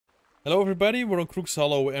Hello everybody, we're on Crook's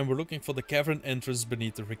Hollow and we're looking for the cavern entrance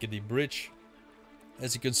beneath the rickety bridge.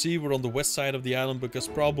 As you can see, we're on the west side of the island because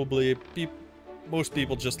probably most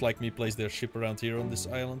people just like me place their ship around here on this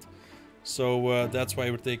island. So that's why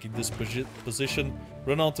we're taking this position.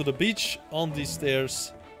 Run onto the beach, on these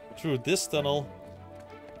stairs, through this tunnel.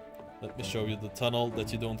 Let me show you the tunnel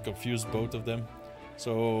that you don't confuse both of them.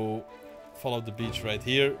 So follow the beach right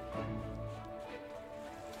here.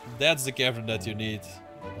 That's the cavern that you need.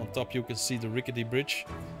 On top you can see the rickety bridge.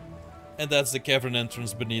 And that's the cavern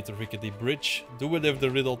entrance beneath the rickety bridge. Do whatever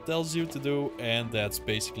the riddle tells you to do, and that's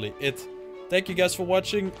basically it. Thank you guys for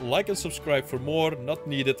watching. Like and subscribe for more. Not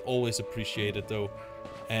needed, always appreciated though.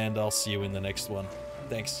 And I'll see you in the next one.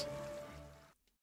 Thanks.